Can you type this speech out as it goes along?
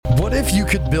What if you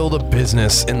could build a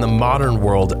business in the modern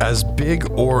world as big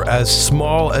or as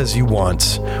small as you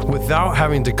want without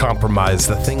having to compromise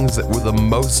the things that were the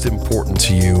most important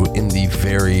to you in the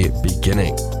very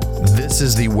beginning? This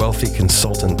is the Wealthy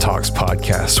Consultant Talks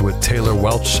podcast with Taylor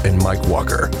Welch and Mike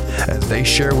Walker, as they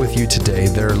share with you today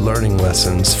their learning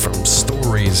lessons from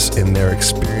stories in their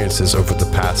experiences over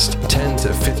the past 10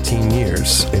 to 15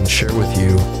 years and share with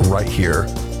you right here,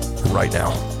 right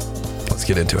now. Let's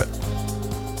get into it.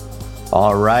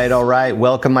 All right.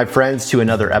 Welcome, my friends, to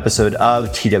another episode of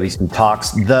TWC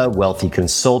Talks, the Wealthy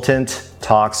Consultant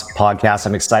Talks podcast.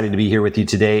 I'm excited to be here with you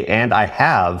today, and I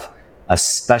have a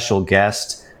special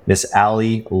guest, Miss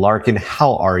Allie Larkin.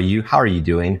 How are you? How are you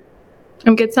doing?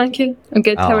 I'm good, thank you. I'm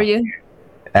good. How are you?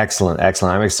 Excellent.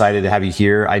 I'm excited to have you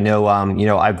here. I know,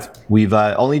 we've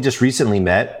only just recently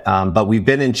met, but we've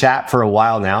been in chat for a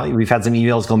while now. We've had some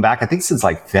emails going back, I think since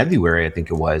like February, I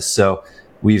think it was. So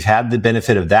we've had the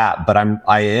benefit of that, but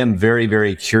I am very,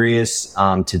 very curious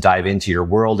to dive into your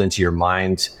world, into your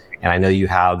mind. And I know you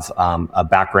have a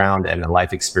background and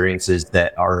life experiences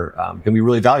that are going to be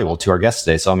really valuable to our guests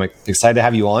today. So I'm excited to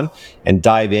have you on and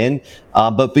dive in.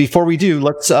 But before we do,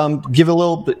 let's give a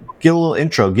little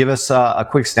intro. Give us a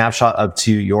quick snapshot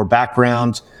to your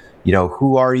background. You know,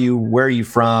 who are you? Where are you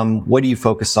from? What do you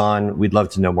focus on? We'd love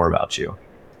to know more about you.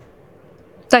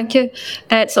 Thank you.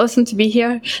 It's awesome to be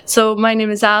here. So my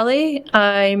name is Allie.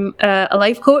 I'm a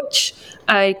life coach.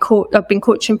 I've been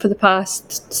coaching for the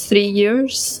past 3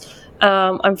 years.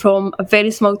 I'm from a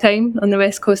very small town on the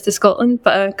west coast of Scotland,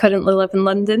 but I currently live in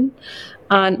London,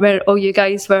 and where all you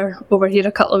guys were over here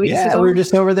a couple of weeks ago. Yeah, we were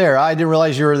just over there. I didn't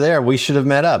realize you were there. We should have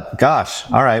met up.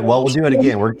 Gosh. All right. Well, we'll do it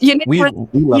again. We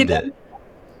loved it.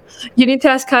 You need to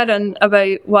ask Karen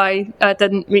about why I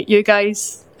didn't meet you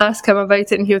guys. Ask him about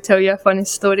it and he'll tell you a funny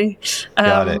story.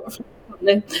 Got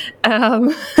it.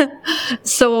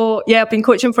 So yeah, I've been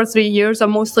coaching for 3 years.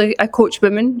 I coach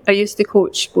women. I used to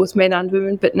coach both men and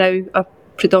women, but now I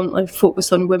predominantly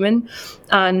focus on women.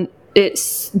 And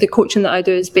it's the coaching that I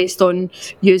do is based on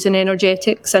using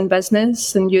energetics in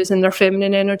business and using their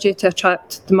feminine energy to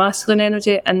attract the masculine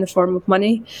energy in the form of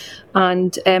money,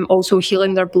 and also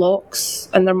healing their blocks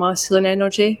and their masculine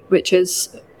energy, which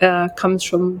comes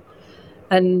from.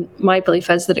 And my belief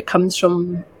is that it comes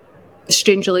from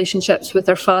strange relationships with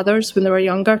their fathers when they were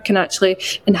younger can actually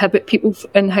inhibit people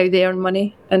in how they earn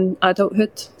money in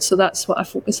adulthood. So that's what I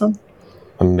focus on.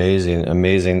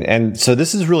 Amazing. And so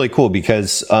this is really cool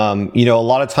because, a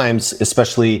lot of times,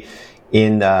 especially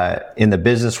in the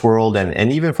business world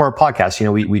and even for our podcast,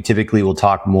 we typically will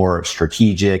talk more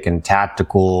strategic and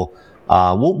tactical.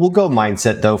 We'll go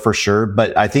mindset though, for sure.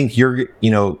 But I think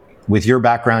with your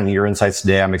background and your insights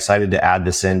today, I'm excited to add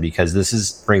this in because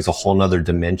this brings a whole nother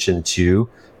dimension to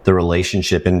the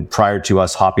relationship. And prior to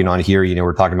us hopping on here,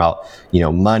 we're talking about,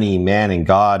 money, man and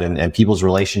God and people's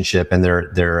relationship and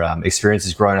their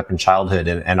experiences growing up in childhood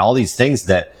and all these things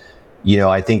that,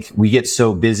 I think we get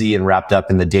so busy and wrapped up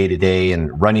in the day to day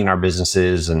and running our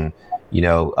businesses and,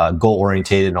 goal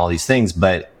oriented and all these things.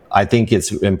 But I think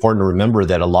it's important to remember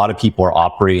that a lot of people are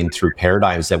operating through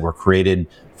paradigms that were created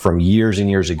from years and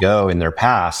years ago in their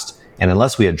past. And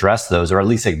unless we address those or at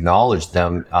least acknowledge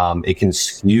them, it can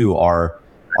skew our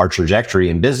trajectory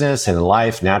in business and in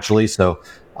life naturally. So,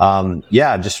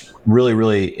 just really,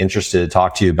 really interested to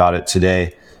talk to you about it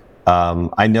today.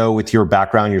 I know with your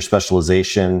background, your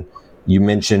specialization, you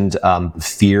mentioned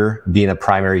fear being a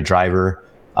primary driver,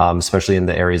 especially in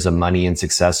the areas of money and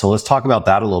success. So let's talk about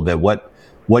that a little bit.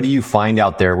 What do you find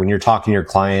out there when you're talking to your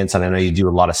clients? And I know you do a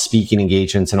lot of speaking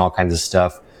engagements and all kinds of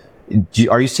stuff.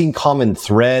 Are you seeing common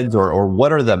threads or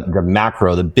what are the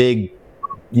macro, the big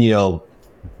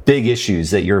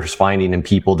issues that you're finding in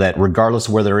people that regardless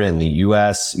of where they're in the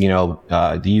US,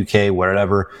 the UK,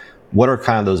 whatever, what are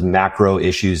kind of those macro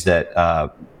issues that,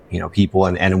 people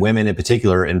and women in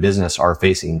particular in business are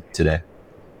facing today?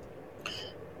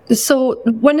 So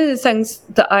one of the things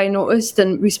that I noticed,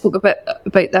 and we spoke about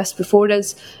this before,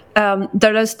 is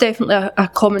there is definitely a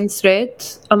common thread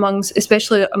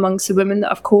especially amongst the women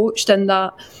that I've coached, in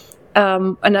that.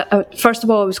 First of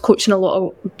all, I was coaching a lot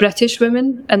of British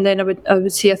women, and then I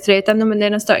would see a thread in them, and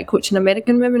then I started coaching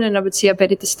American women, and I would see a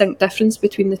very distinct difference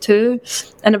between the two,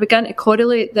 and I began to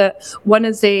correlate that one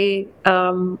of the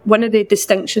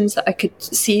distinctions that I could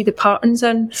see the patterns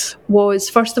in was,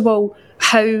 first of all,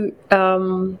 how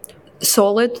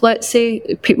solid, let's say,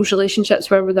 people's relationships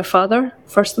were with their father,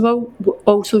 first of all,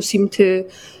 also seemed to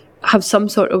have some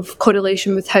sort of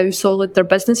correlation with how solid their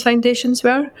business foundations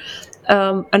were.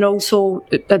 And also,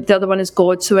 the other one is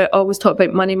God. So I always talk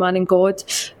about money, man, and God.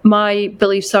 My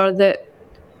beliefs are that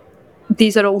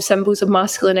these are all symbols of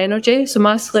masculine energy. So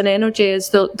masculine energy is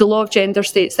the law of gender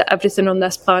states that everything on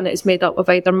this planet is made up of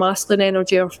either masculine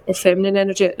energy or feminine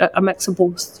energy, a mix of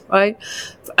both, right?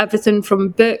 Everything from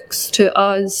books to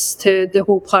us to the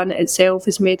whole planet itself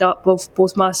is made up of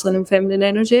both masculine and feminine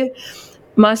energy.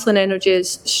 Masculine energy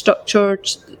is structured,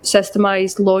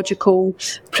 systemized, logical,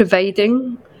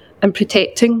 providing and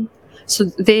protecting. So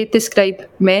they describe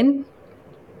men,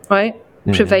 right?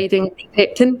 Providing,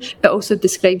 protecting. It also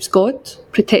describes God,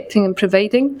 protecting and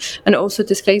providing, and it also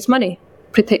describes money,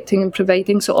 protecting and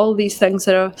providing. So all these things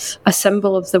are a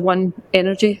symbol of the one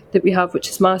energy that we have, which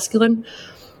is masculine.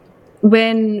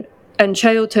 When in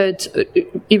childhood,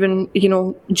 even,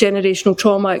 generational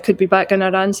trauma, it could be back in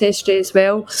our ancestry as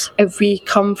well. If we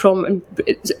come from, and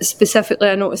specifically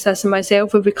I noticed this in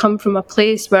myself, if we come from a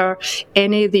place where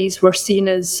any of these were seen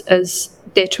as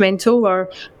detrimental or,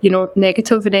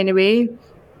 negative in any way,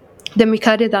 then we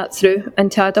carry that through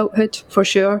into adulthood for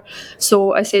sure.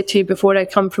 So I said to you before, I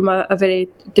come from a very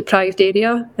deprived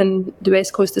area in the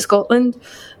west coast of Scotland.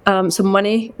 So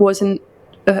money wasn't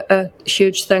a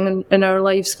huge thing in our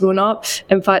lives growing up.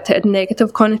 In fact, it had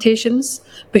negative connotations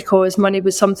because money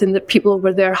was something that people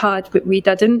over there had, but we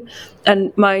didn't.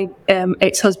 And my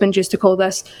ex-husband used to call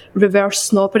this reverse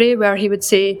snobbery, where he would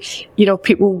say,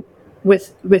 people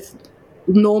with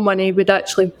no money would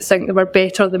actually think they were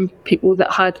better than people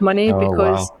that had money,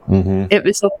 because it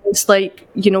was almost like,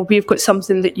 we've got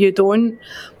something that you don't.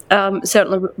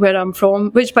 Certainly where I'm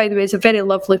from, which by the way is a very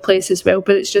lovely place as well,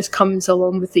 but it just comes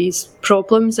along with these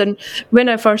problems. And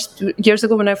years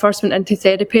ago when I first went into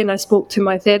therapy and I spoke to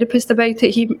my therapist about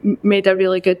it, he made a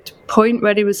really good point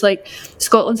where he was like,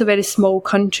 Scotland's a very small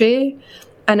country,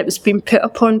 and it was being put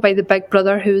upon by the big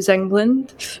brother, who is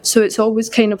England. So it's always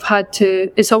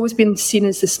it's always been seen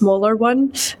as the smaller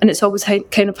one, and it's always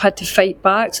kind of had to fight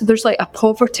back. So there's like a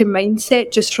poverty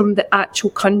mindset just from the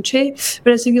actual country.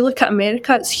 Whereas if you look at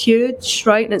America, it's huge,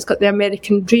 right? And it's got the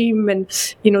American dream, and,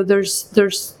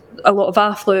 there's a lot of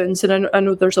affluence, and I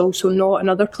know there's also not in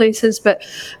other places.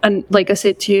 And like I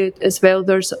said to you as well,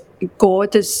 there's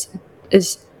God is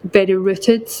very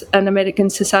rooted in American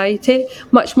society,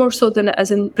 much more so than it is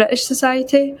in British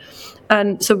society.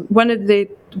 And so one of the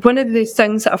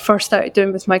things that I first started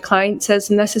doing with my clients is,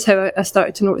 and this is how I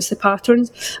started to notice the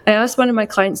patterns, I asked one of my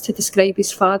clients to describe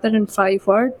his father in 5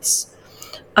 words,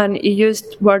 and he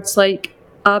used words like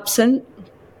absent,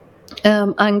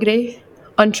 angry,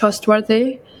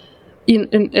 untrustworthy,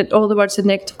 and all the words had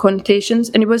negative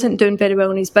connotations, and he wasn't doing very well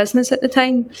in his business at the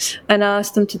time. And I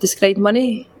asked him to describe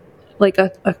money, like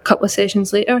a couple of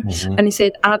sessions later, and he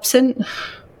said absent,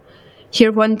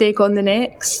 here one day, gone the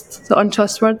next, so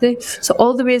untrustworthy. So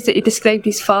all the ways that he described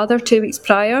his father 2 weeks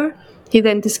prior, he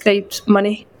then described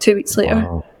money 2 weeks later.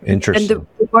 Wow. Interesting. And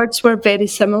the words were very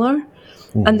similar.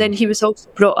 And then he was also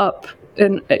brought up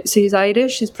so he's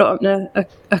Irish, he's brought up in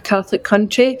a Catholic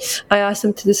country. I asked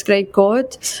him to describe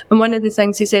God, and one of the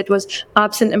things he said was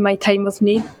absent in my time of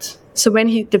need. So when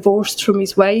he divorced from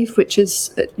his wife, which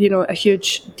is, a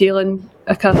huge deal in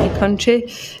a Catholic country,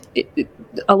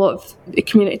 a lot of the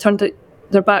community turned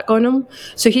their back on him.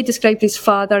 So he described his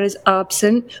father as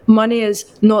absent. Money is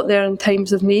not there in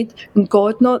times of need, and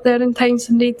God not there in times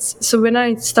of need. So when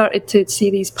I started to see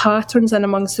these patterns in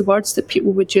amongst the words that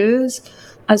people would use,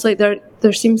 I was like,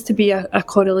 there seems to be a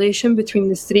correlation between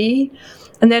the three.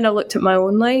 And then I looked at my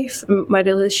own life, my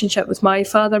relationship with my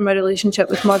father, my relationship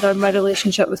with mother, my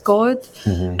relationship with God.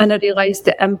 And I realised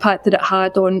the impact that it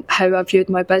had on how I viewed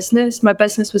my business. My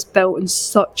business was built on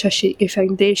such a shaky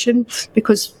foundation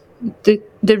because the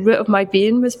root of my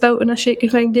being was built on a shaky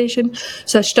foundation.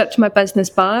 So I stripped my business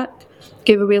back,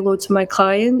 gave away loads of my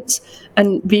clients,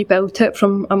 and rebuilt it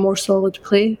from a more solid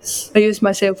place. I used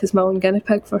myself as my own guinea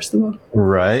pig, first of all.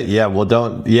 Right. Yeah. Well,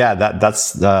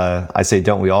 that's I say,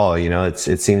 don't we all? It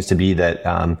seems to be that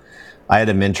I had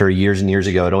a mentor years and years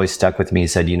ago. It always stuck with me. He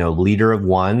said, leader of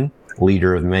one,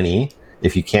 leader of many.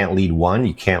 If you can't lead one,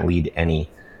 you can't lead any.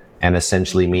 And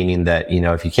essentially meaning that,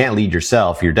 if you can't lead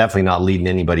yourself, you're definitely not leading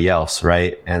anybody else.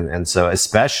 Right. And so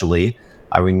especially,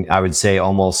 I would say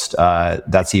almost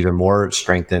that's even more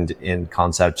strengthened in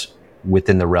concept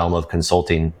within the realm of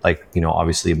consulting. Like,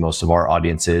 obviously most of our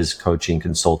audience is coaching,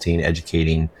 consulting,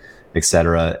 educating,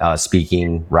 etc.,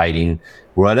 speaking, writing,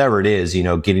 whatever it is,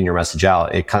 getting your message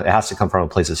out. It has to come from a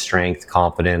place of strength,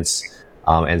 confidence,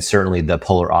 and certainly the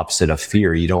polar opposite of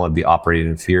fear. You don't want to be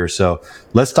operating in fear. So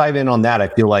let's dive in on that. I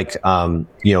feel like,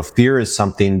 fear is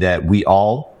something that we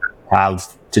all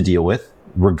have to deal with,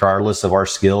 regardless of our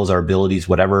skills, our abilities,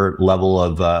 whatever level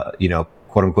of,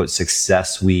 quote unquote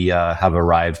success we have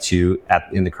arrived to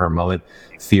in the current moment.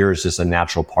 Fear is just a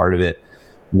natural part of it.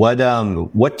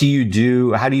 What do you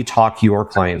do? How do you talk your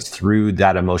clients through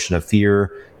that emotion of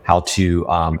fear? How to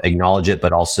acknowledge it,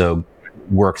 but also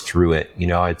work through it?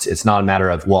 It's not a matter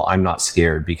of, well, I'm not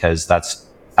scared, because that's,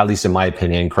 at least in my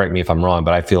opinion, correct me if I'm wrong,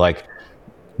 but I feel like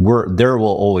there will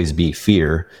always be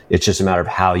fear. It's just a matter of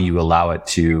how you allow it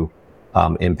to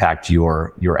impact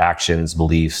your actions,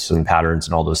 beliefs, and patterns,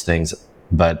 and all those things.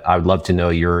 But I would love to know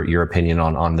your opinion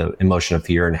on the emotion of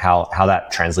fear and how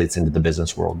that translates into the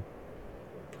business world.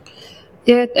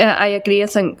 Yeah, I agree. I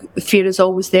think fear is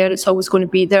always there. It's always going to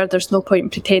be there. There's no point in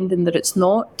pretending that it's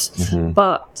not. Mm-hmm.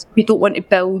 But we don't want to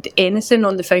build anything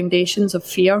on the foundations of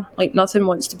fear. Like, nothing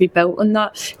wants to be built on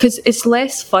that, because it's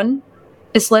less fun.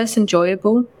 It's less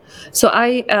enjoyable. So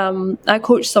I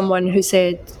coached someone who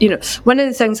said, one of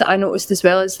the things that I noticed as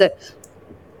well is that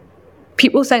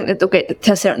people think that they'll get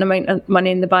to a certain amount of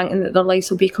money in the bank and that their lives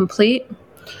will be complete.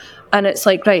 And it's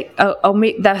like, right, I'll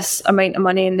make this amount of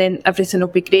money and then everything will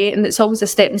be great. And it's always a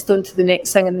stepping stone to the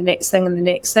next thing and the next thing and the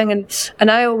next thing.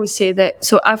 And I always say that,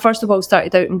 so I first of all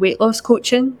started out in weight loss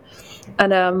coaching.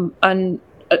 And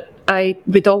I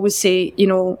would always say,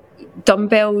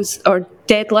 dumbbells or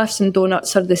deadlifts and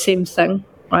donuts are the same thing,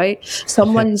 right?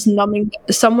 Someone's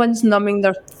numbing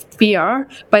their fear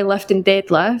by lifting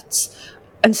deadlifts,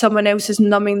 and someone else is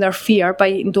numbing their fear by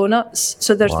eating donuts.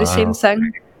 So there's the same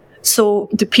thing. So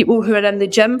the people who are in the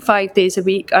gym 5 days a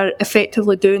week are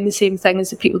effectively doing the same thing as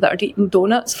the people that are eating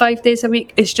donuts 5 days a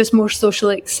week. It's just more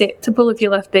socially acceptable if you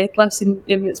lift deadlifts, and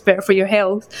it's better for your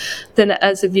health than it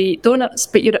is if you eat donuts.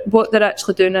 But what they're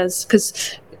actually doing is,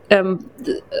 because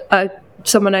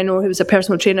someone I know who was a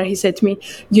personal trainer, he said to me,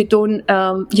 you don't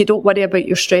worry about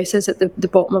your stresses at the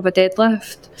bottom of a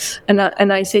deadlift.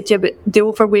 And I said, yeah, but the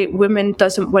overweight woman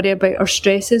doesn't worry about her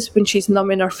stresses when she's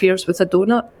numbing her fears with a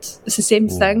donut. It's the same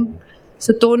thing.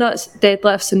 So donuts,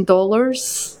 deadlifts and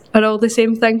dollars are all the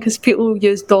same thing, because people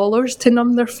use dollars to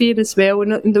numb their fear as well,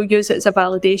 and they'll use it as a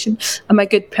validation. I'm a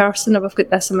good person if I've got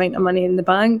this amount of money in the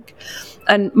bank.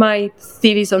 And my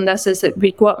theories on this is that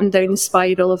we go up and down the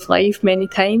spiral of life many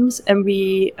times, and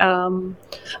and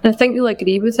I think you'll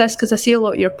agree with this, because I see a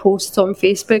lot of your posts on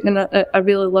Facebook, and I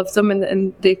really love them,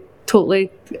 and they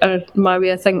totally are my way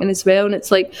of thinking as well. And it's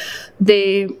like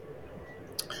we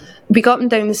go up and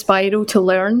down the spiral to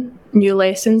learn new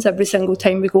lessons every single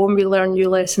time we go, and we learn new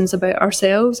lessons about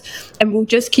ourselves, and we'll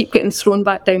just keep getting thrown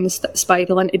back down the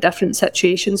spiral into different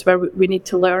situations where we need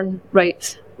to learn,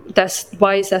 right,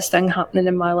 why is this thing happening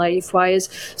in my life?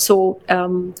 To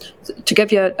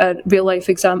give you a real life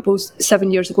example,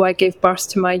 7 years ago I gave birth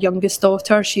to my youngest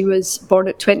daughter. She was born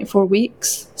at 24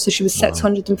 weeks, so she was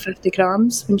 650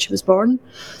 grams when she was born.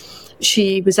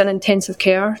 She was in intensive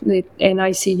care in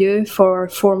ICU for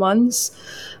 4 months,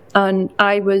 and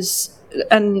I was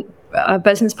in a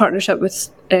business partnership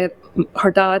with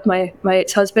her dad, my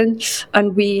ex-husband,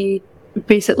 and we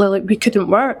basically, we couldn't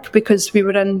work because we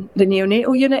were in the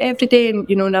neonatal unit every day,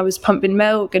 and I was pumping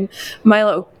milk, and my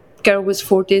little girl was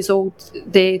 4 days old.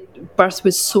 The birth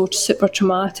was so super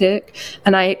traumatic,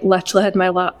 and I literally had my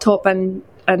laptop in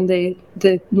the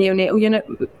neonatal unit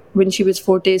when she was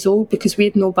 4 days old, because we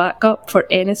had no backup for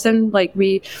anything. Like,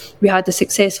 we had a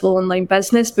successful online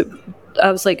business, but I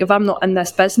was like, if I'm not in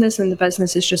this business, then the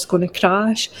business is just going to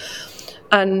crash.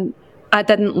 And I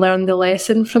didn't learn the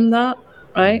lesson from that,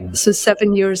 right? Mm-hmm. So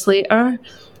 7 years later,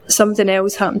 something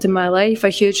else happened in my life. A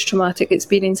huge traumatic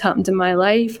experience happened in my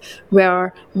life,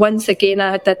 where once again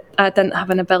I didn't have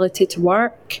an ability to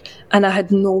work, and I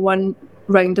had no one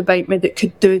round about me that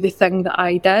could do the thing that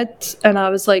I did. And I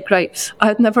was like, right, I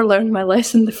had never learned my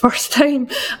lesson the first time.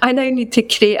 I now need to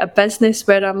create a business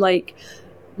where I'm like,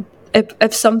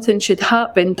 if something should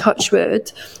happen, touch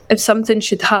wood, if something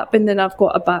should happen, then I've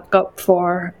got a backup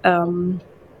for, I've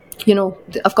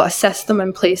got a system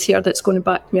in place here that's going to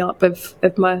back me up if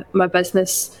my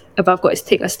business, if I've got to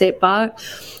take a step back.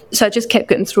 So I just kept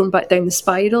getting thrown back down the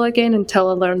spiral again until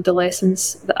I learned the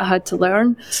lessons that I had to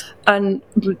learn. And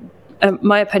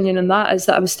my opinion on that is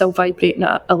that I was still vibrating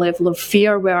at a level of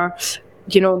fear where,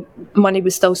 money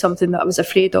was still something that I was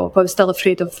afraid of. I was still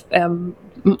afraid of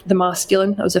the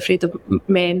masculine. I was afraid of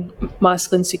men,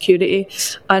 masculine security.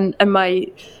 And in my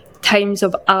times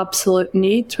of absolute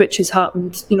need, which has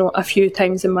happened, a few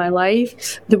times in my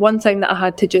life, the one thing that I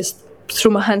had to just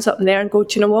throw my hands up in the air and go,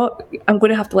 do you know what? I'm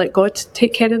going to have to let God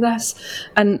take care of this.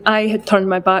 And I had turned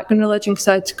my back on religion because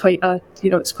I had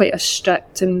it's quite a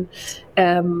strict and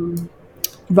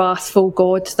wrathful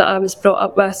God that I was brought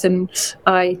up with. And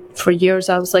for years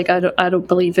I was like, I don't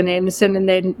believe in anything. And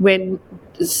then when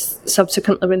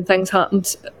subsequently, when things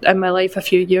happened in my life a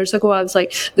few years ago, I was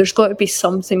like, there's got to be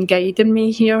something guiding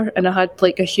me here. And I had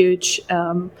like a huge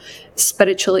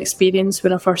spiritual experience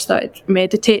when I first started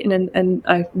meditating, and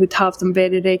I would have them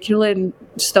very regularly, and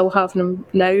still having them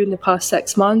now in the past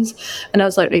 6 months. And I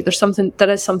was like, right, there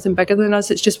is something bigger than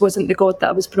us. It just wasn't the God that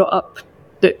I was brought up,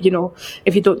 that, you know,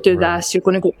 if you don't do this, you're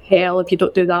going to go to hell. If you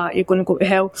don't do that, you're going to go to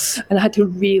hell. And I had to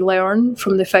relearn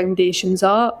from the foundations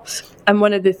up. And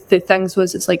one of the things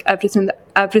was, it's like everything that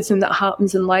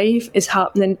happens in life is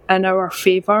happening in our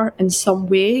favour in some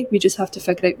way. We just have to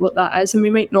figure out what that is, and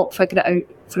we might not figure it out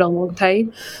for a long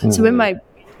time. So when my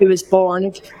baby was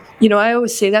born, you know, I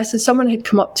always say this, if someone had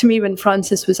come up to me when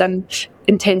Francis was in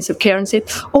intensive care and said,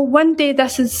 oh, one day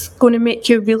this is going to make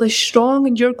you really strong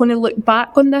and you're going to look back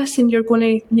on this and you're going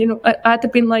to, you know, I'd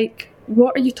have been like,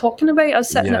 what are you talking about? I was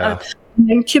sitting at an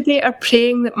incubator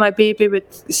praying that my baby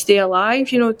would stay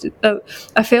alive. You know,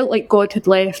 I felt like God had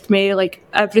left me, like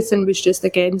everything was just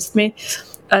against me.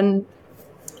 And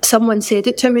someone said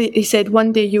it to me. He said,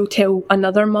 one day you'll tell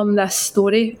another mum this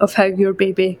story of how your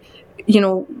baby, you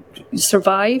know,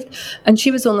 survived. And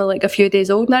she was only like a few days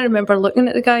old, and I remember looking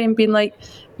at the guy and being like,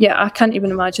 yeah, I can't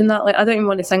even imagine that. Like, I don't even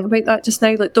want to think about that just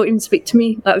now. Like, don't even speak to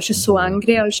me. Like, I was just so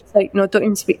angry. I was just like, no, don't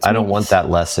even speak to me. I don't want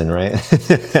that lesson, right?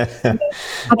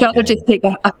 I'd rather just take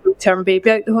a full-term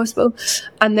baby out the hospital.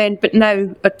 And then, but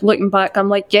now, looking back, I'm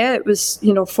like, yeah, it was,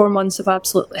 you know, 4 months of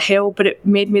absolute hell, but it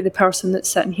made me the person that's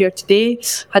sitting here today.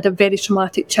 Had a very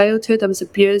traumatic childhood. I was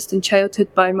abused in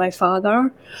childhood by my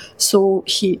father. So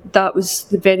that was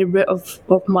the very root of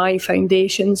my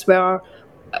foundations, where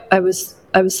I was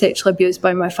sexually abused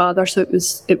by my father. So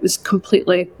it was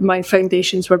completely, my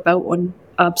foundations were built on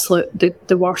absolute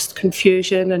the worst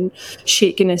confusion and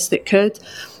shakiness that could.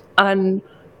 And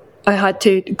I had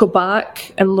to go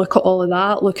back and look at all of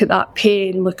that, look at that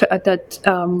pain, I did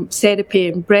therapy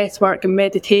and breath work and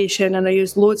meditation, and I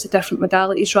used loads of different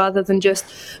modalities rather than just,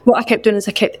 what I kept doing is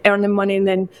I kept earning money and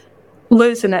then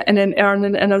losing it and then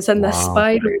earning, and I was in this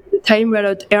spiral at the time where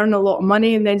I'd earn a lot of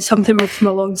money and then something would come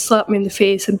along, slap me in the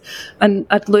face, and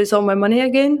I'd lose all my money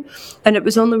again. And it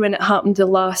was only when it happened the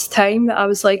last time that I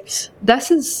was like, this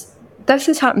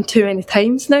has happened too many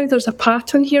times now. There's a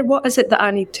pattern here. What is it that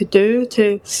I need to do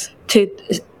to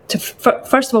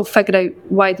first of all figure out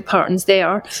why the pattern's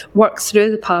there, work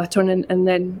through the pattern, and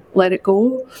then let it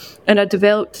go. And I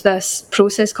developed this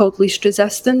process called least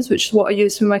resistance, which is what I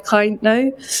use with my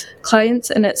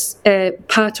clients, and it's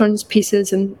patterns,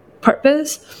 pieces, and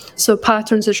purpose. So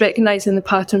patterns is recognising the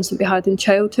patterns that we had in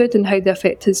childhood and how they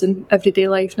affect us in everyday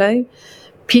life now.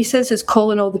 Pieces is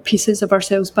calling all the pieces of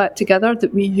ourselves back together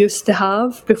that we used to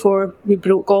have before we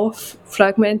broke off,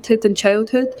 fragmented in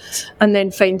childhood. And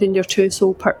then finding your true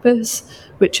soul purpose,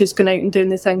 which is going out and doing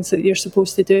the things that you're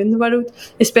supposed to do in the world,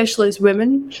 especially as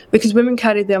women, because women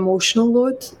carry the emotional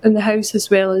load in the house as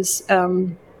well as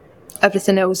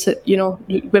everything else that, you know,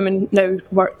 women now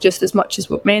work just as much as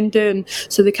what men do. And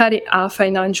so they carry a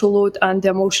financial load and the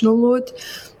emotional load.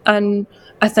 And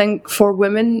I think for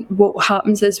women, what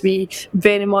happens is we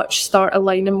very much start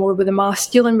aligning more with the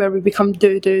masculine, where we become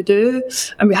do,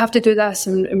 and we have to do this,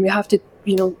 and we have to,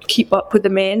 you know, keep up with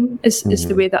the men is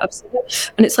the way that I've seen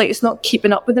it. And it's like, it's not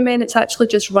keeping up with the men, it's actually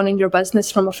just running your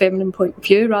business from a feminine point of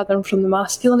view rather than from the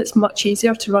masculine. It's much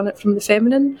easier to run it from the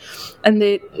feminine. And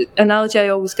the analogy I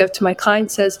always give to my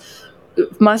clients is,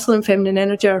 masculine and feminine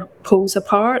energy are poles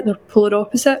apart, they're polar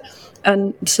opposite,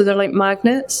 and so they're like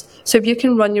magnets. So if you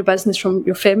can run your business from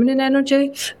your feminine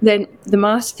energy, then the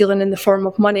masculine in the form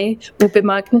of money will be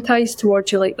magnetized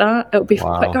towards you like that. It'll be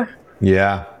quicker.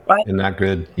 Yeah. Right? Isn't that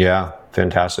good? Yeah.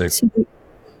 Fantastic.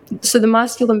 So the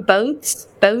masculine builds.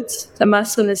 The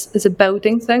masculine is a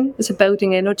building thing. It's a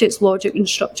building energy. It's logic and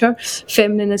structure.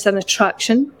 Feminine is an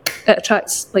attraction. It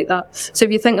attracts like that. So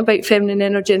if you think about feminine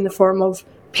energy in the form of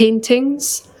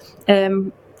paintings,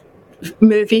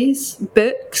 movies,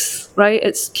 books, right?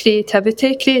 It's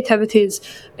creativity. Creativity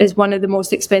is one of the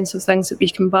most expensive things that we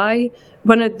can buy.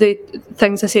 One of the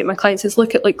things I say to my clients is,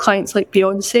 look at like clients like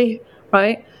Beyonce,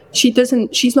 right?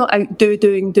 She's not out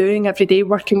doing every day,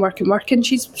 working.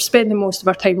 She's spending most of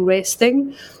her time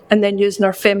resting and then using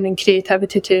her feminine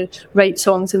creativity to write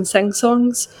songs and sing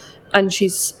songs. And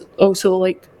she's also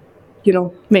like, you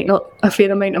know, making a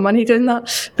fair amount of money doing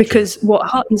that, because what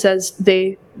happens is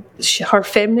her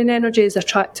feminine energy is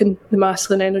attracting the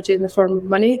masculine energy in the form of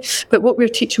money. But what we're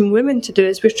teaching women to do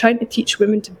is we're trying to teach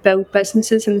women to build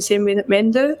businesses in the same way that men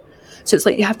do. So it's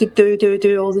like you have to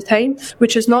do all the time,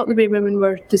 which is not the way women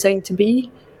were designed to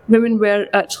be. Women were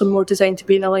actually more designed to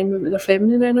be in alignment with their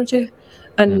feminine energy.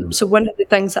 And so one of the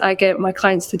things that I get my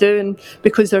clients to do, and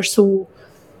because they're so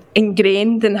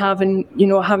ingrained in having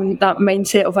that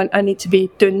mindset of I need to be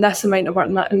doing this amount of work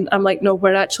and that, and I'm like, no,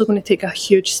 we're actually going to take a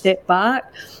huge step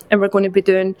back, and we're going to be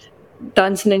doing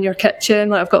dancing in your kitchen.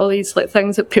 Like, I've got all these like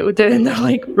things that people do, and they're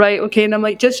like, right, okay, and I'm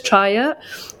like, just try it.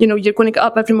 You're going to get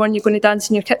up every morning, you're going to dance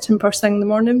in your kitchen first thing in the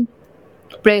morning.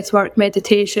 Breath work,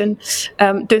 meditation,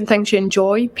 doing things you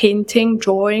enjoy, painting,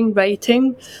 drawing,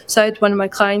 writing. So I had one of my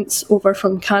clients over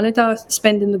from Canada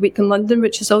spending the week in London,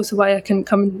 which is also why I couldn't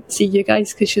come and see you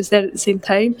guys, because she was there at the same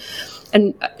time.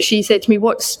 And she said to me,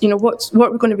 what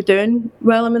are we going to be doing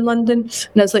while I'm in London?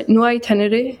 And I was like, no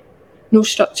itinerary, no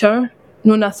structure,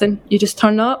 no nothing. You just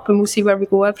turn up and we'll see where we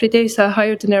go every day. So I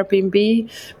hired an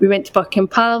Airbnb. We went to Buckingham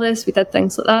Palace. We did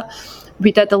things like that.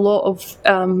 We did a lot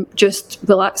of just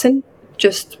relaxing,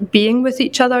 just being with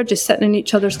each other, just sitting in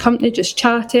each other's company, just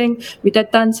chatting. We did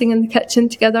dancing in the kitchen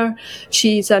together.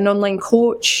 She's an online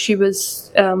coach. She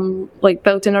was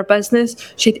building her business.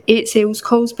 She had 8 sales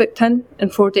calls booked in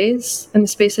 4 days in the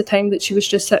space of time that she was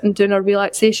just sitting doing her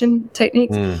relaxation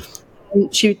techniques.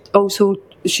 And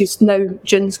she's now,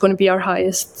 June's going to be our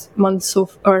highest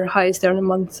earning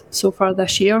month so far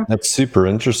this year. That's super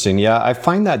interesting. Yeah, I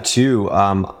find that too.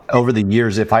 Over the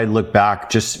years, if I look back,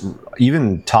 just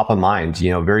even top of mind,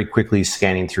 very quickly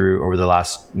scanning through over the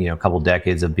last, couple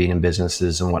decades of being in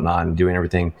businesses and whatnot and doing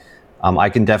everything, I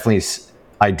can definitely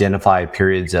identify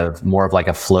periods of more of like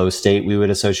a flow state we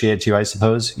would associate it to, I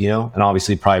suppose, and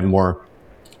obviously probably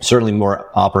certainly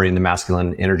more operating the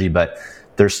masculine energy, but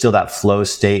there's still that flow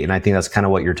state. And I think that's kind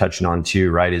of what you're touching on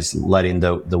too, right? Is letting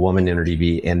the woman energy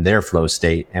be in their flow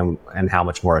state, and how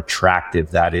much more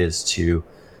attractive that is to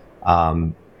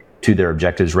their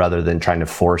objectives, rather than trying to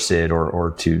force it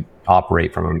or to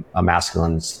operate from a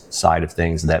masculine side of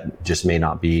things that just may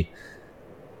not be,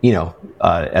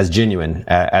 as genuine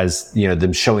as,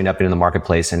 them showing up in the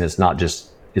marketplace. And it's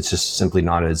just simply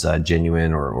not as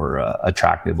genuine or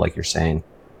attractive, like you're saying.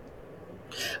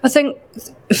 I think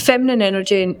feminine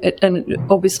energy, and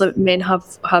obviously men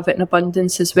have it in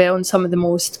abundance as well, and some of the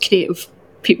most creative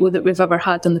people that we've ever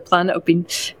had on the planet have been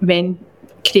men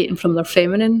creating from their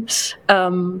feminine.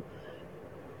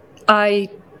 I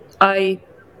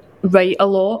write a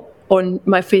lot. On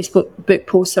my Facebook book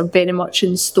posts are very much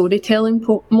in storytelling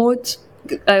mode.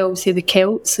 I always say the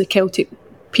Celtic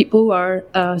people are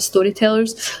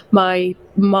storytellers. My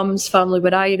mum's family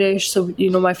were Irish, so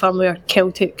my family are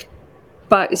Celtic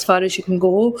back as far as you can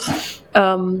go.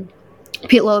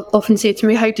 People often say to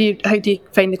me, how do you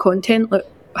find the content? Like,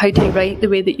 how do you write the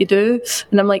way that you do?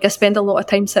 And I'm like, I spend a lot of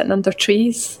time sitting under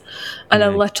trees, and I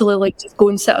literally just go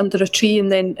and sit under a tree, and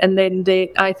then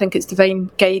I think it's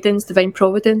divine guidance, divine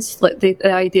providence. Like the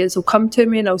ideas will come to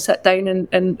me, and I'll sit down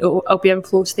and I'll be in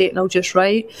flow state, and I'll just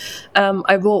write.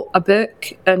 I wrote a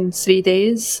book in 3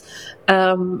 days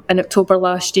in October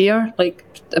last year, like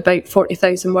about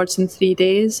 40,000 words in 3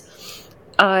 days.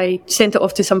 I sent it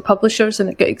off to some publishers and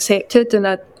it got accepted, and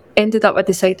I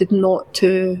decided not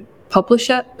to publish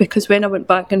it, because when I went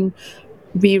back and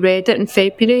reread it in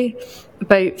February,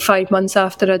 about 5 months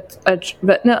after I'd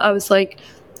written it, I was like,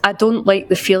 I don't like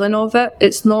the feeling of it.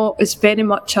 It's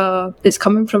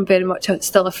coming from very much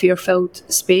still a fear-filled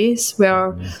space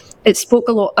where I spoke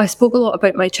a lot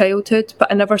about my childhood, but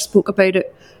I never spoke about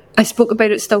it. I spoke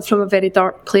about it still from a very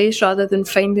dark place, rather than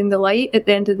finding the light at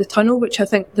the end of the tunnel, which I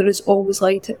think there is always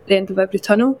light at the end of every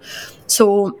tunnel.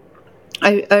 So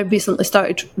I recently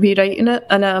started rewriting it,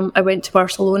 and I went to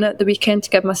Barcelona at the weekend to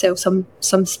give myself some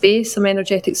space, some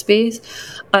energetic space.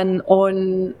 And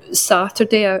on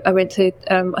Saturday, I went to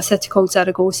a city called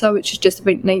Zaragoza, which is just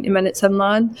about 90 minutes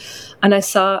inland. And I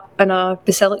sat in a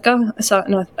basilica, I sat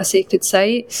in a sacred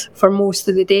site for most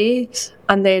of the day.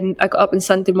 And then I got up on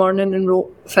Sunday morning and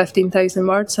wrote 15,000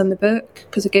 words in the book,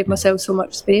 because I gave myself so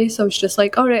much space. I was just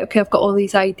like, all right, okay, I've got all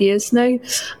these ideas now.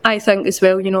 I think as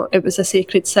well, it was a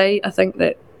sacred site. I think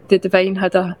that the divine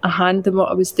had a hand in what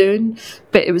I was doing,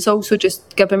 but it was also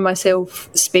just giving myself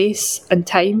space and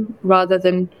time, rather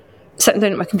than sitting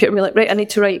down at my computer and be like, right, I need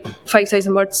to write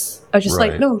 5,000 words. I was just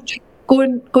like, no, go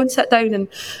and sit down.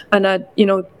 And I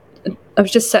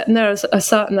was just sitting there. I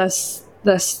sat in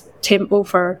this temple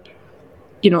for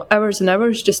hours and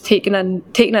hours, just taking in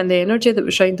the energy that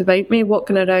was round about me,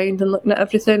 walking around and looking at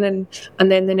everything,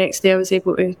 and then the next day I was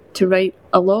able to write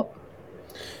a lot.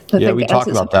 We talk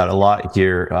about that a lot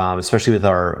here, especially with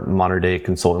our modern day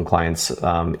consultant clients.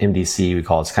 MDC, we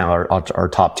call it. It's kind of our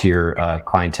top tier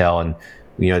clientele, and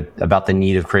about the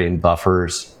need of creating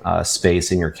buffers,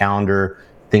 space in your calendar,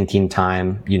 thinking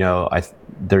time.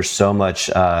 There's so much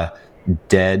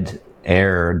dead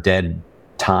air, dead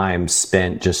time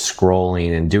spent just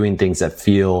scrolling and doing things that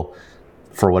feel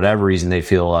for whatever reason they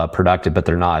feel productive, but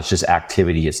they're not. It's just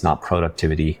activity. It's not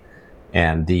productivity.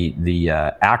 And the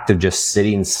act of just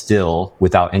sitting still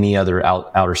without any other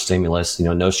outer stimulus,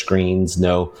 no screens,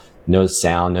 no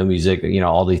sound, no music,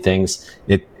 all these things,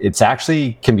 it's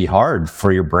actually can be hard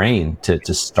for your brain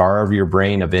to starve your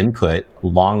brain of input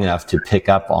long enough to pick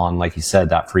up on, like you said,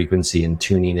 that frequency and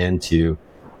tuning into,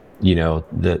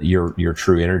 your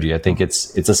true energy. I think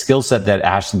it's a skill set that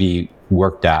has to be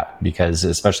worked at, because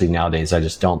especially nowadays, I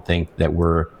just don't think that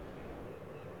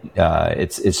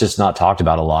it's just not talked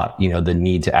about a lot. The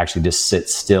need to actually just sit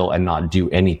still and not do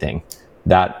anything.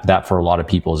 That for a lot of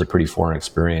people is a pretty foreign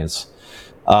experience.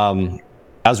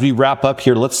 As we wrap up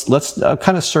here, let's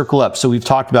kind of circle up. So we've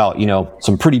talked about,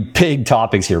 some pretty big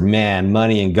topics here: man,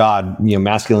 money, and God.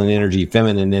 Masculine energy,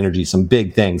 feminine energy, some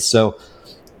big things. So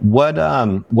what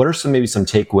are some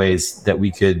takeaways that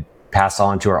we could pass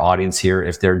on to our audience here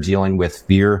if they're dealing with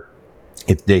fear,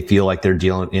 if they feel like they're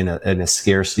dealing in a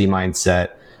scarcity mindset,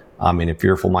 in a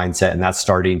fearful mindset, and that's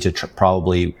starting to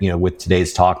probably, with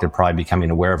today's talk, they're probably becoming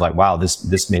aware of like, wow,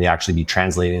 this may actually be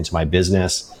translated into my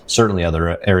business, certainly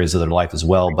other areas of their life as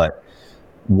well. But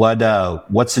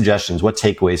what suggestions, what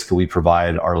takeaways could we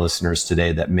provide our listeners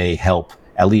today that may help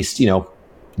at least,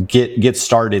 get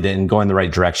started and go in the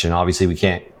right direction? Obviously, we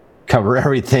can't cover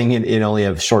everything in only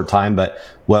a short time, but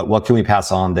what can we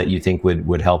pass on that you think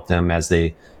would help them as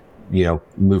they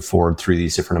move forward through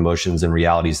these different emotions and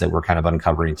realities that we're kind of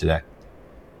uncovering today?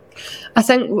 I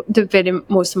think the very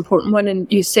most important one, and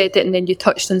you said it and then you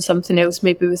touched on something else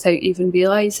maybe without even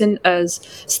realising, is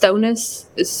stillness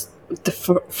is the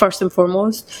first and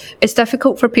foremost. It's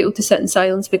difficult for people to sit in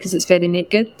silence because it's very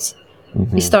naked.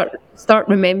 Mm-hmm. You start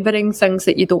remembering things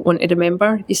that you don't want to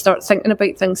remember. You start thinking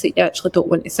about things that you actually don't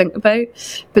want to think about.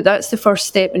 But that's the first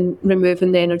step in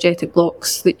removing the energetic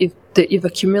blocks that you've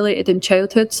accumulated in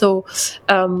childhood. So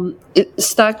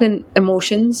stagnant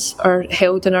emotions are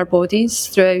held in our bodies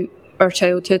throughout our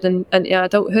childhood and into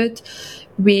adulthood.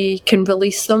 We can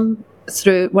release them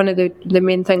through one of the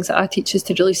main things that I teach is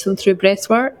to release them through breath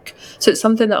work. So it's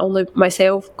something that only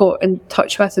myself got in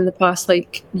touch with in the past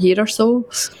year or so.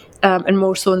 And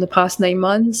more so in the past 9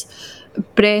 months.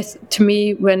 Breath, to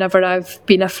me, whenever I've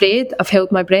been afraid, I've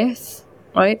held my breath,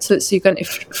 right? So you go into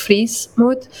freeze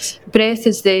mode. Breath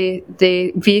is the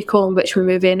vehicle in which we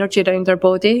move energy around our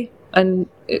body, and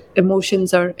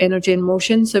emotions are energy and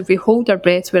motion. So if we hold our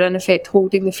breath, we're in effect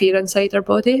holding the fear inside our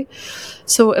body.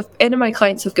 So if any of my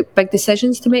clients have got big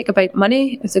decisions to make about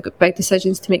money, if they've got big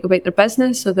decisions to make about their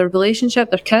business or their relationship,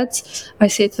 their kids, I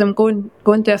say to them, go and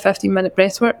do a 15-minute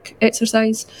breathwork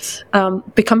exercise.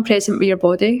 Become present with your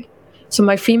body. So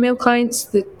my female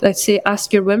clients, I say,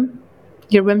 ask your womb.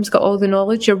 Your womb's got all the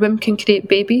knowledge. Your womb can create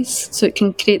babies, so it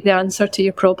can create the answer to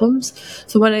your problems.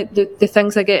 So one of the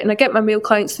things I get, and I get my male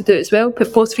clients to do it as well,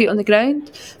 put both feet on the ground,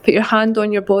 put your hand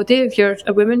on your body. If you're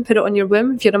a woman, put it on your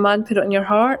womb. If you're a man, put it on your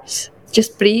heart.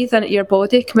 Just breathe into your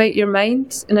body, come out your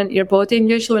mind and into your body. And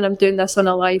usually when I'm doing this on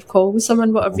a live call with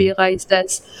someone, what I've realised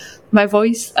is my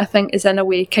voice, I think, is in a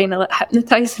way kind of like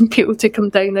hypnotising people to come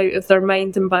down out of their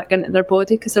mind and back into their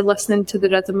body, because they're listening to the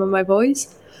rhythm of my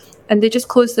voice. And they just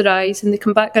close their eyes and they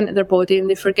come back into their body and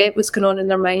they forget what's going on in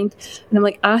their mind. And I'm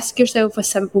like, ask yourself a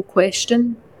simple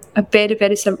question, a very,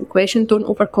 very simple question. Don't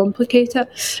overcomplicate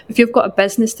it. If you've got a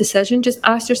business decision, just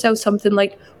ask yourself something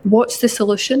like, what's the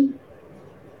solution?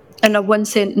 And a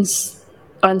one-sentence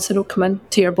answer will come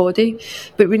into your body.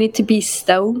 But we need to be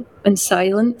still and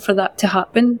silent for that to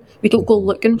happen. We don't go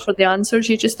looking for the answers.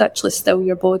 You just actually still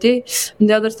your body. And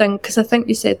the other thing, because I think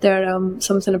you said there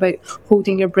something about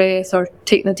holding your breath or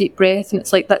taking a deep breath, and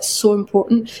it's like that's so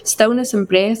important. Stillness and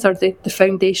breath are the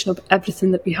foundation of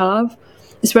everything that we have.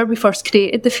 It's where we first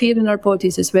created the fear in our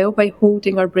bodies as well, by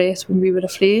holding our breath when we were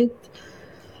afraid.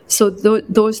 So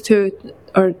those two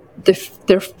are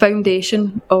their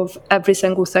foundation of every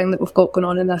single thing that we've got going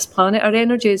on in this planet. Our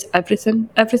energy is everything.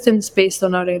 Everything's based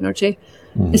on our energy.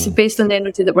 Mm-hmm. It's based on the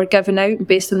energy that we're giving out and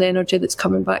based on the energy that's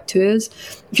coming back to us.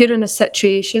 If you're in a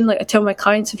situation, like I tell my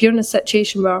clients, if you're in a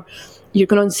situation where you're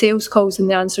going on sales calls and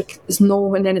the answer is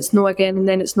no, and then it's no again, and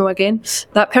then it's no again,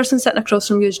 that person sitting across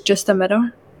from you is just a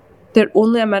mirror. They're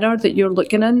only a mirror that you're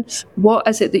looking in. What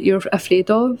is it that you're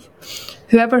afraid of?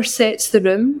 Whoever sets the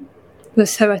room,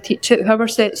 this is how I teach it, whoever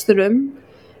sets the room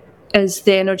is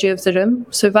the energy of the room.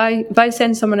 So if I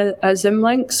send someone a Zoom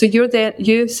link, so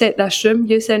you set this room,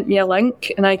 you sent me a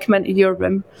link, and I come into your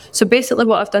room. So basically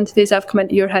what I've done today is I've come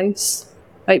into your house.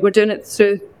 Right, we're doing it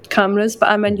through cameras, but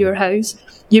I'm in your house.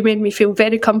 You made me feel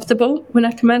very comfortable when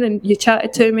I come in, and you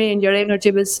chatted to me, and your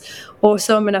energy was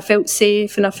awesome, and I felt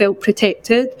safe and I felt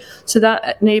protected. So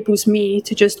that enables me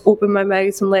to just open my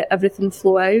mouth and let everything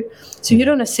flow out. So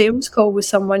you're on a sales call with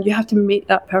someone, you have to make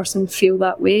that person feel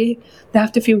that way. They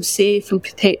have to feel safe and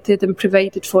protected and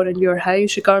provided for in your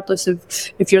house, regardless of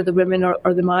if you're the woman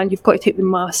or the man. You've got to take the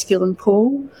masculine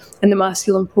pole, and the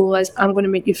masculine pole is, I'm going to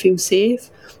make you feel safe,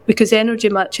 because energy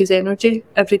matches energy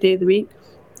every day of the week.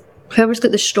 Whoever's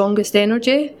got the strongest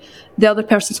energy, the other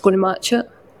person's going to match it.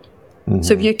 Mm-hmm.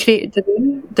 So if you created the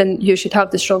room, then you should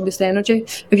have the strongest energy.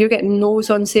 If you're getting no's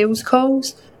on sales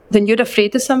calls, then you're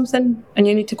afraid of something, and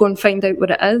you need to go and find out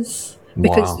what it is.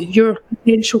 Because your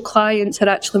potential clients are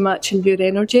actually matching your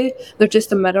energy. They're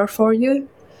just a mirror for you.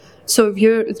 So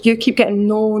if you keep getting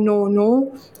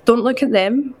no, don't look at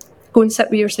them. Go and sit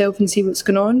with yourself and see what's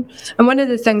going on. And one of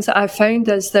the things that I've found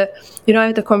is that, I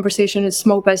had a conversation with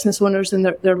small business owners and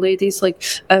their ladies. Like,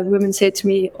 a woman said to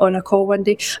me on a call one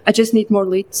day, I just need more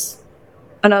leads.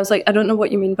 And I was like, I don't know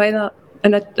what you mean by that.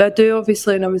 And I do,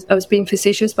 obviously, and I was being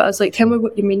facetious, but I was like, tell me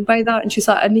what you mean by that. And she's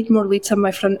like, I need more leads on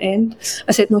my front end.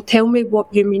 I said, no, tell me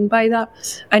what you mean by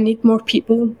that. I need more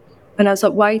people. And I was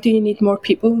like, why do you need more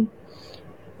people?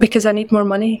 Because I need more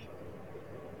money.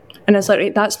 And I was like,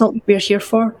 right, that's not what we're here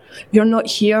for. You're not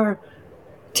here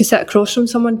to sit across from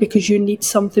someone because you need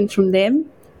something from them.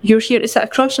 You're here to sit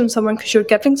across from someone because you're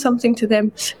giving something to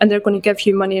them, and they're going to give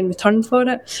you money in return for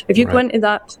it. If you go into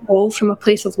that call from a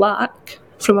place of lack,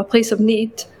 from a place of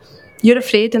need, you're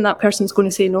afraid, and that person's going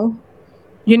to say no.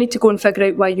 You need to go and figure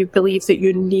out why you believe that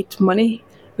you need money.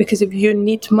 Because if you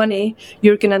need money,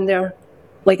 you're going in there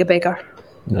like a beggar.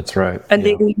 That's right. And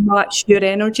they will match your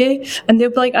energy, and they'll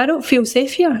be like, I don't feel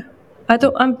safe here. I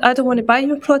don't want to buy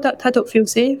your product. I don't feel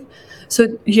safe.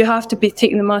 So you have to be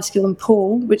taking the masculine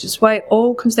pole, which is why it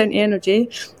all comes down to energy.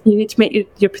 You need to make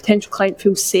your potential client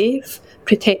feel safe,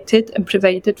 protected, and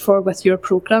provided for with your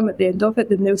program at the end of it.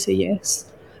 Then they'll say yes.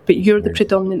 But you're the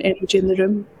predominant energy in the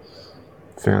room.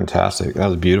 Fantastic. That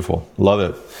was beautiful. Love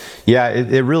it. Yeah,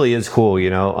 it really is cool.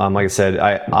 Like I said,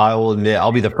 I will admit,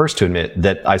 I'll be the first to admit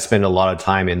that I spend a lot of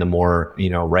time in the more,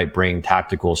 right brain,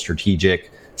 tactical, strategic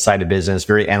side of business,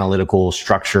 very analytical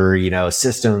structure,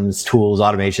 systems, tools,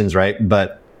 automations, right?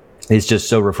 But it's just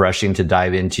so refreshing to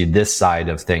dive into this side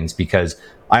of things, because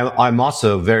I'm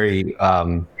also very,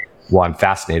 I'm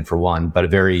fascinated for one, but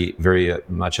very, very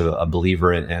much a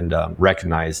believer and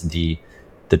recognize the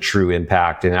true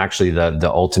impact and actually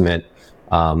the ultimate,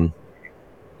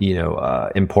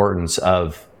 importance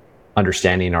of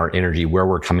understanding our energy, where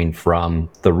we're coming from,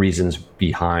 the reasons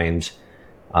behind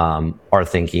our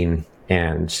thinking,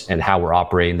 and how we're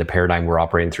operating, the paradigm we're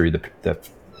operating through, the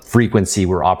frequency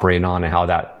we're operating on, and how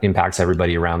that impacts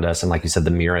everybody around us. And like you said,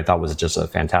 the mirror, I thought, was just a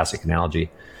fantastic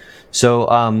analogy. So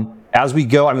as we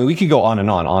go, we could go on and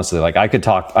on, honestly. Like I could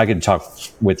talk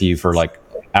with you for like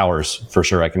hours for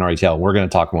sure. I can already tell we're going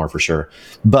to talk more for sure,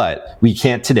 but we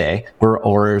can't today.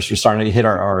 We're starting to hit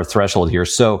our threshold here.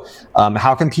 So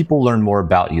how can people learn more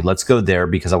about you? Let's go there,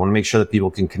 because I want to make sure that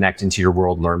people can connect into your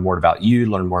world, learn more about you,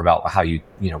 learn more about how you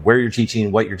where you're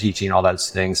teaching, what you're teaching, all those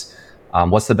things.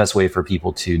 What's the best way for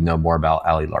people to know more about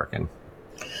Ali Larkin?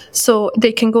 So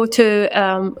they can go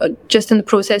to, just in the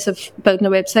process of building a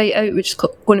website out, which is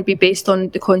going to be based on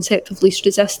the concept of least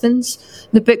resistance.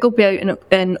 The book will be out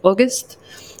in August.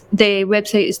 The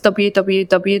website is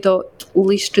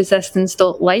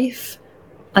www.leastresistance.life,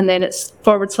 and then it's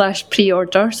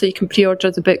 /pre-order. So you can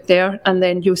pre-order the book there, and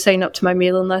then you'll sign up to my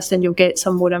mailing list and you'll get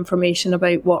some more information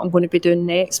about what I'm going to be doing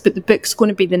next. But the book's going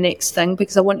to be the next thing,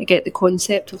 because I want to get the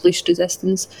concept of least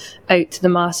resistance out to the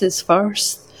masses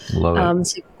first. Love it.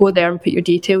 So you can go there and put your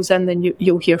details in, then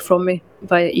you'll hear from me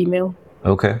via email.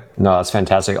 Okay, no, that's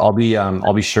fantastic. I'll be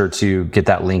sure to get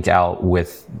that link out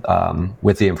with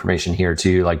the information here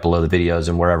too, like below the videos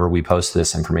and wherever we post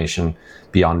this information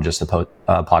beyond just the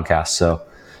podcast. So,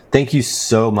 thank you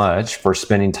so much for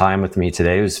spending time with me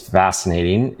today. It was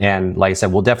fascinating, and like I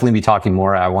said, we'll definitely be talking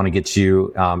more. I want to get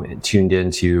you tuned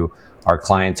into our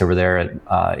clients over there at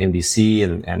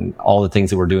MDC and all the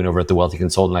things that we're doing over at The Wealthy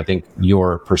Consultant. I think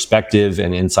your perspective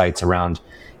and insights around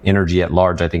energy at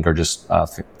large, I think, are just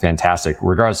fantastic.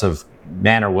 Regardless of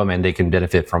man or woman, they can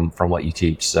benefit from what you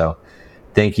teach. So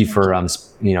thank you for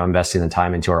investing the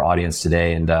time into our audience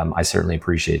today, and I certainly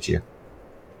appreciate you.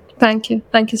 Thank you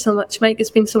so much, Mike. It's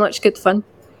been so much good fun.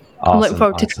 Awesome. I'm looking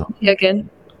forward to talking to you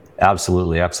again.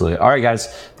 Absolutely. All right, guys.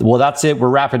 Well, that's it. We're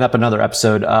wrapping up another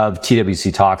episode of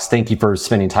TWC Talks. Thank you for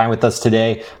spending time with us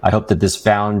today. I hope that this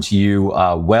found you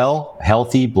well,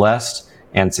 healthy, blessed,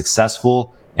 and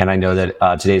successful. And I know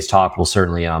that today's talk will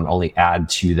certainly only add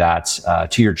to that,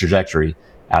 to your trajectory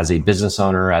as a business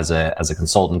owner, as a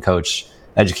consultant, coach,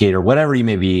 educator, whatever you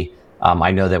may be.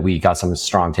 I know that we got some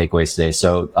strong takeaways today.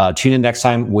 So tune in next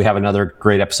time. We have another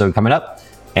great episode coming up,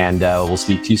 and we'll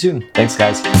speak to you soon. Thanks,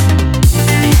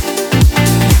 guys.